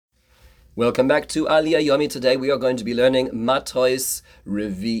Welcome back to Aliyah Yomi. Today we are going to be learning Mattos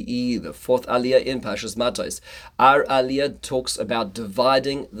Revi'i, the fourth Aliyah in Parshas Mattos. Our Aliyah talks about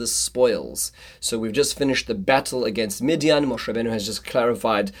dividing the spoils. So we've just finished the battle against Midian. Moshe Rabbeinu has just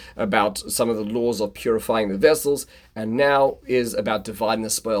clarified about some of the laws of purifying the vessels, and now is about dividing the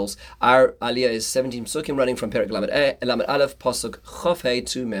spoils. Our Aliyah is 17 psukim running from Perek Lamed Aleph, Pasuk Chof Hei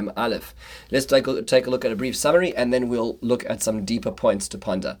to Mem Aleph. Let's take a look at a brief summary, and then we'll look at some deeper points to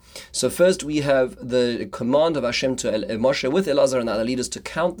ponder. So first we have the command of Hashem to Moshe with Elazar and the other leaders to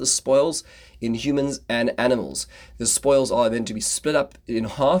count the spoils in humans and animals. The spoils are then to be split up in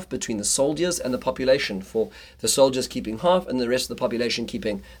half between the soldiers and the population, for the soldiers keeping half and the rest of the population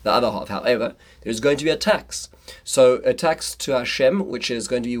keeping the other half. However, there's going to be a tax. So a tax to Hashem, which is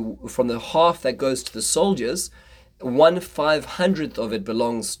going to be from the half that goes to the soldiers, 1/500th of it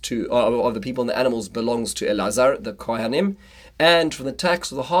belongs to, of the people and the animals belongs to Elazar, the Kohanim, and from the tax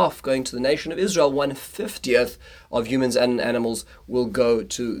of the half going to the nation of Israel, 1/50th of humans and animals will go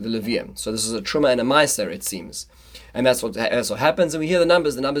to the Levium. So this is a Truma and a Meiser, it seems. And that's what happens. And we hear the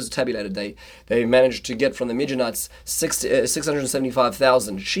numbers are tabulated. They managed to get from the Midianites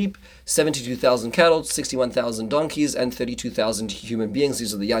 675,000 sheep, 72,000 cattle, 61,000 donkeys, and 32,000 human beings.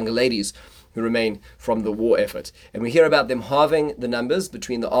 These are the younger ladies who remain from the war effort. And we hear about them halving the numbers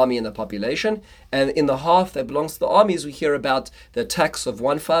between the army and the population. And in the half that belongs to the armies, we hear about the tax of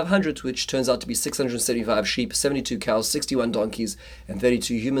 1/500, which turns out to be 675 sheep, 72 cows, 61 donkeys, and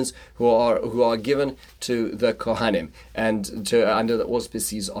 32 humans who are given to the Kohanim and under the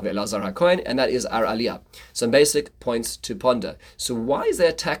auspices of Elazar HaKohen, and that is our Aliyah. Some basic points to ponder. So why is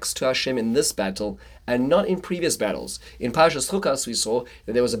there a tax to Hashem in this battle and not in previous battles? In Parshas Chukas we saw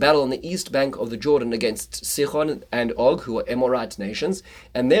that there was a battle on the east bank of the Jordan against Sichon and Og, who were Amorite nations,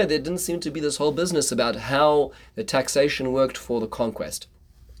 and there didn't seem to be this whole business about how the taxation worked for the conquest.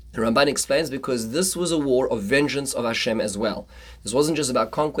 The Ramban explains because this was a war of vengeance of Hashem as well. This wasn't just about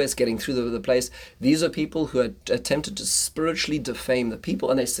conquest, getting through the place. These are people who had attempted to spiritually defame the people,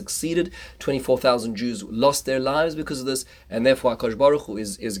 and they succeeded. 24,000 Jews lost their lives because of this, and therefore HaKadosh Baruch Hu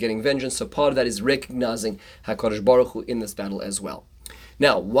is getting vengeance. So part of that is recognizing HaKadosh Baruch Hu in this battle as well.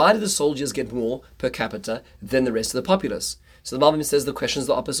 Now, why did the soldiers get more per capita than the rest of the populace? So the Malbim says the question is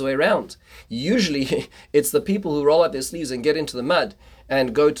the opposite way around. Usually, it's the people who roll up their sleeves and get into the mud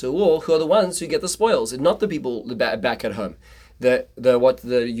and go to war who are the ones who get the spoils, and not the people back at home. What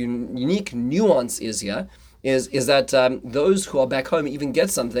the unique nuance is here is that those who are back home even get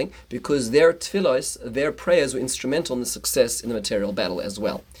something because their tefillos, their prayers were instrumental in the success in the material battle as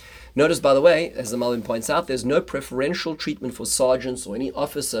well. Notice, by the way, as the Malbim points out, there's no preferential treatment for sergeants or any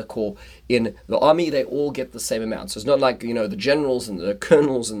officer corps in the army. They all get the same amount. So it's not like, the generals and the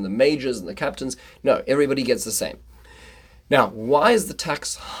colonels and the majors and the captains. No, everybody gets the same. Now, why is the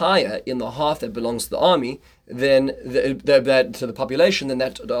tax higher in the half that belongs to the army than to the population than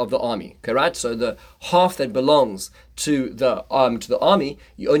that of the army? Okay, right? So the half that belongs to the army,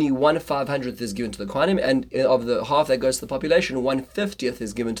 only 1/500th is given to the Kohanim, and of the half that goes to the population, 1/50th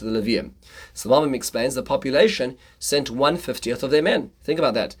is given to the Levium. So the Malbim explains the population sent 1/50th of their men. Think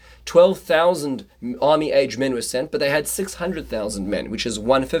about that. 12,000 army-age men were sent, but they had 600,000 men, which is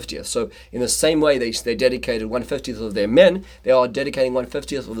 1/50th. So in the same way they dedicated 1/50th of their men, they are dedicating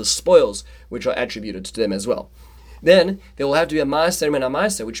 1/50th of the spoils, which are attributed to them as well. Then there will have to be a Maaser and a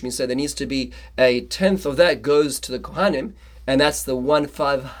Maaser, which means that there needs to be a tenth of that goes to the Kohanim, and that's the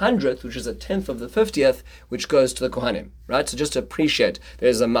 1/500th, which is a tenth of the 50th, which goes to the Kohanim, right? So just to appreciate,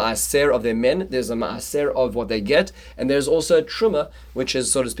 there's a Maaser of their men, there's a Maaser of what they get, and there's also a Truma, which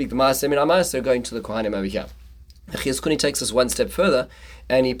is, so to speak, the Maaser and a Maaser going to the Kohanim over here. Chizkuni takes us one step further,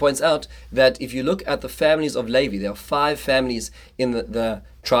 and he points out that if you look at the families of Levi, there are 5 families in the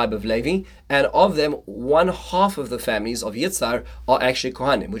tribe of Levi, and of them, 1/2 of the families of Yitzhar are actually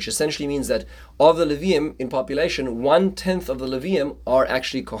Kohanim, which essentially means that of the Levium in population, 1/10 of the Levium are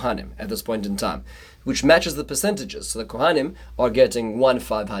actually Kohanim at this point in time, which matches the percentages. So the Kohanim are getting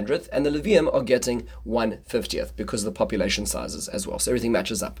 1/500th, and the Levium are getting 1/50th because of the population sizes as well. So everything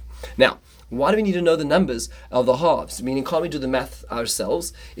matches up. Now, why do we need to know the numbers of the halves? Meaning, can't we do the math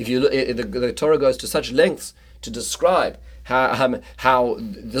ourselves? If you look, the Torah goes to such lengths to describe how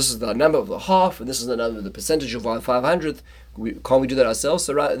this is the number of the half and this is the number of the percentage of 1/500th. Can't we do that ourselves?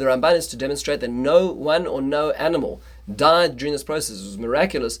 So the Ramban is to demonstrate that no animal died during this process. It was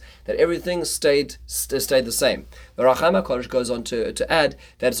miraculous that everything stayed the same. The Racham HaKodesh goes on to add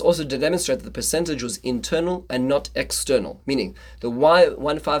that it's also to demonstrate that the percentage was internal and not external, meaning the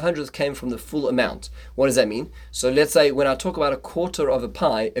 1/500th came from the full amount. What does that mean? So let's say when I talk about a quarter of a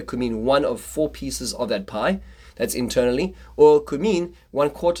pie, it could mean one of 4 pieces of that pie. that's internally, or it could mean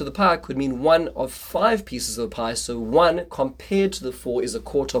 1/4 of the pie could mean one of 5 pieces of the pie, so 1 compared to the 4 is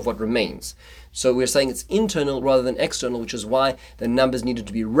 1/4 of what remains. So we're saying it's internal rather than external, which is why the numbers needed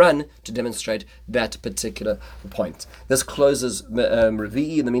to be run to demonstrate that particular point. This closes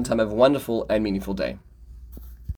Revi'i. In the meantime, have a wonderful and meaningful day.